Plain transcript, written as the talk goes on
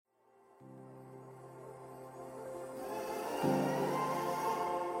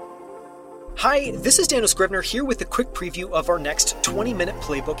Hi, this is Daniel Scrivener here with a quick preview of our next 20-minute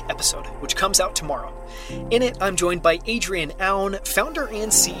playbook episode, which comes out tomorrow. In it, I'm joined by Adrian Aoun, founder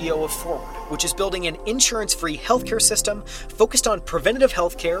and CEO of Forward, which is building an insurance-free healthcare system focused on preventative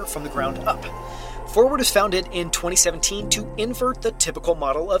healthcare from the ground up. Forward was founded in 2017 to invert the typical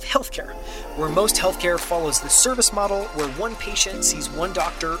model of healthcare, where most healthcare follows the service model where one patient sees one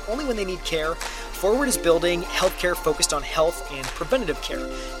doctor only when they need care. Forward is building healthcare focused on health and preventative care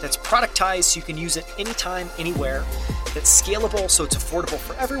that's productized so you can use it anytime, anywhere, that's scalable so it's affordable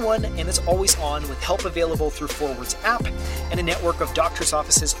for everyone, and is always on with help available through Forward's app and a network of doctors'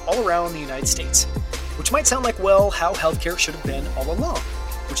 offices all around the United States. Which might sound like, well, how healthcare should have been all along,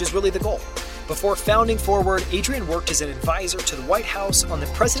 which is really the goal. Before founding Forward, Adrian worked as an advisor to the White House on the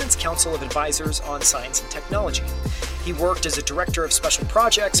President's Council of Advisors on Science and Technology. He worked as a director of special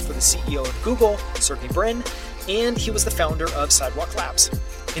projects for the CEO of Google, Sergey Brin, and he was the founder of Sidewalk Labs.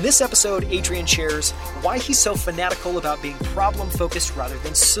 In this episode, Adrian shares why he's so fanatical about being problem-focused rather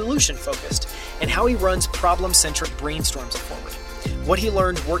than solution-focused, and how he runs problem-centric brainstorms at Forward. What he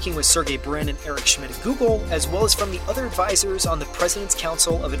learned working with Sergey Brin and Eric Schmidt at Google, as well as from the other advisors on the President's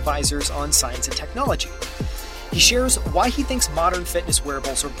Council of Advisors on Science and Technology. He shares why he thinks modern fitness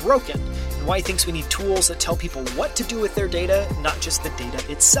wearables are broken, and why he thinks we need tools that tell people what to do with their data, not just the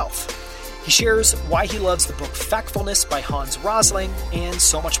data itself. He shares why he loves the book Factfulness by Hans Rosling, and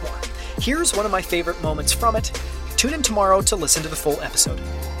so much more. Here's one of my favorite moments from it. Tune in tomorrow to listen to the full episode.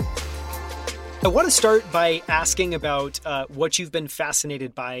 I want to start by asking about what you've been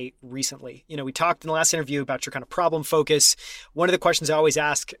fascinated by recently. You know, we talked in the last interview about your kind of problem focus. One of the questions I always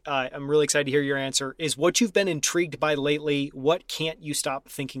ask, I'm really excited to hear your answer, is what you've been intrigued by lately. What can't you stop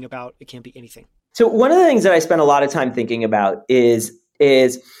thinking about? It can't be anything. So one of the things that I spend a lot of time thinking about is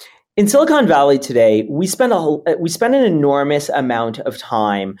in Silicon Valley today, we spend an enormous amount of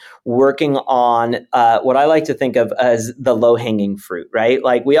time working on what I like to think of as the low-hanging fruit, right?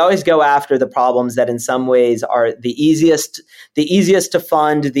 Like we always go after the problems that in some ways are the easiest to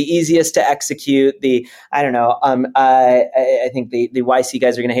fund, the easiest to execute. I think the YC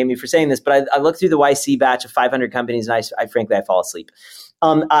guys are going to hate me for saying this, but I look through the YC batch of 500 companies and I frankly fall asleep.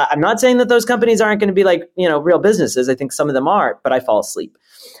 I'm not saying that those companies aren't going to be like, real businesses. I think some of them are, but I fall asleep.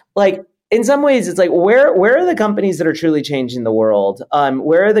 Like in some ways, it's like where are the companies that are truly changing the world?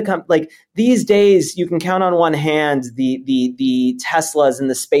 Where are the these days? You can count on one hand the Teslas and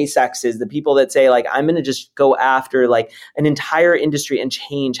the SpaceXs, the people that say like I'm going to just go after like an entire industry and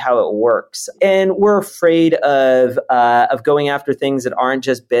change how it works. And we're afraid of going after things that aren't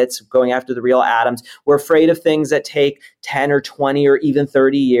just bits, going after the real atoms. We're afraid of things that take 10 or 20 or even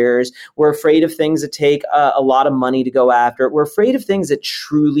 30 years. We're afraid of things that take a lot of money to go after. We're afraid of things that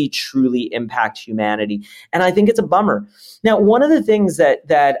truly impact humanity. And I think it's a bummer. Now, one of the things that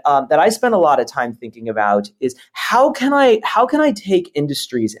I spend a lot of time thinking about is how can I take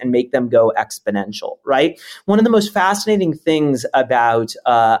industries and make them go exponential, right? One of the most fascinating things about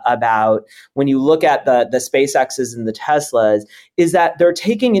when you look at the SpaceXs and the Teslas is that they're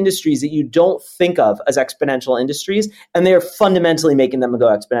taking industries that you don't think of as exponential industries, and they're fundamentally making them go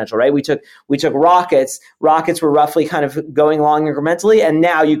exponential, right? We took rockets. Rockets were roughly kind of going along incrementally, and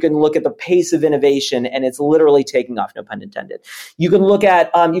now you can look at the pace of innovation, and it's literally taking off. No pun intended. You can look at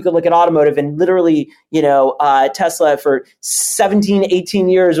automotive, and literally, Tesla for 17, 18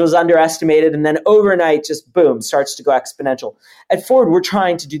 years was underestimated, and then overnight, just boom, starts to go exponential. At Ford, we're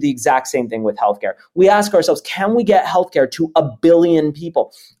trying to do the exact same thing with healthcare. We ask ourselves, can we get healthcare to 1 billion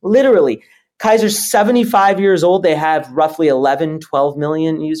people? Literally. Kaiser's 75 years old. They have roughly 11, 12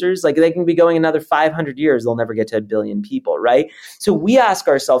 million users. Like they can be going another 500 years. They'll never get to 1 billion people, right? So we ask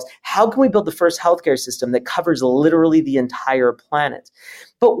ourselves, how can we build the first healthcare system that covers literally the entire planet?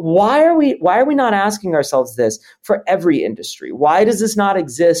 But why are we not asking ourselves this for every industry? Why does this not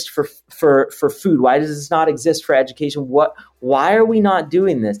exist for food? Why does this not exist for education? Why are we not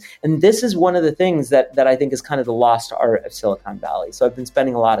doing this? And this is one of the things that I think is kind of the lost art of Silicon Valley. So I've been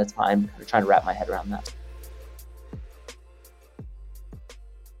spending a lot of time trying to wrap my head around that.